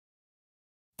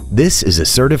This is a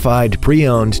certified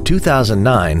pre-owned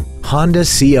 2009 Honda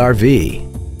CR-V.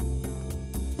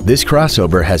 This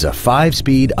crossover has a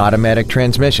 5-speed automatic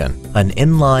transmission, an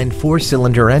inline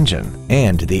 4-cylinder engine,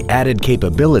 and the added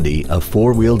capability of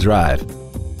 4-wheel drive.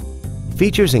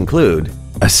 Features include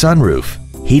a sunroof,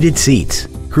 heated seats,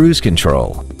 cruise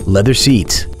control, leather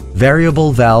seats,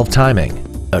 variable valve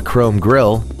timing, a chrome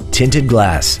grille, tinted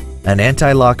glass, an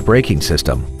anti-lock braking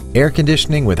system, air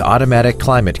conditioning with automatic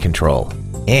climate control,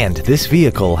 and this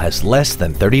vehicle has less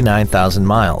than 39,000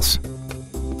 miles.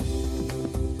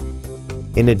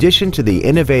 In addition to the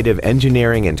innovative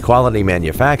engineering and quality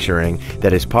manufacturing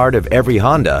that is part of every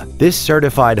Honda, this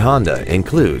certified Honda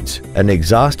includes an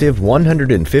exhaustive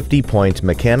 150-point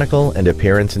mechanical and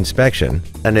appearance inspection,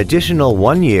 an additional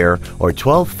 1-year or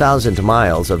 12,000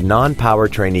 miles of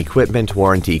non-powertrain equipment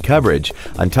warranty coverage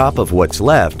on top of what's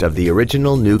left of the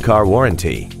original new car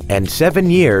warranty, and 7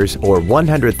 years or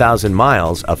 100,000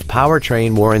 miles of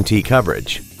powertrain warranty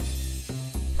coverage.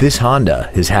 This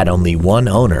Honda has had only one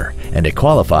owner and it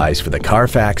qualifies for the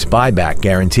Carfax buyback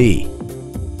guarantee.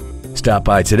 Stop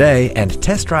by today and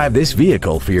test drive this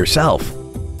vehicle for yourself.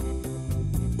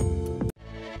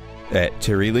 At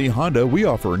Terry Lee Honda, we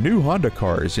offer new Honda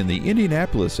cars in the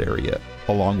Indianapolis area,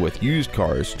 along with used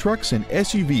cars, trucks, and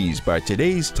SUVs by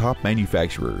today's top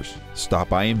manufacturers. Stop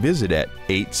by and visit at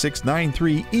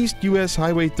 8693 East US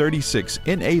Highway 36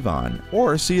 in Avon,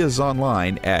 or see us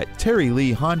online at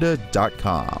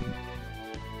terryleehonda.com.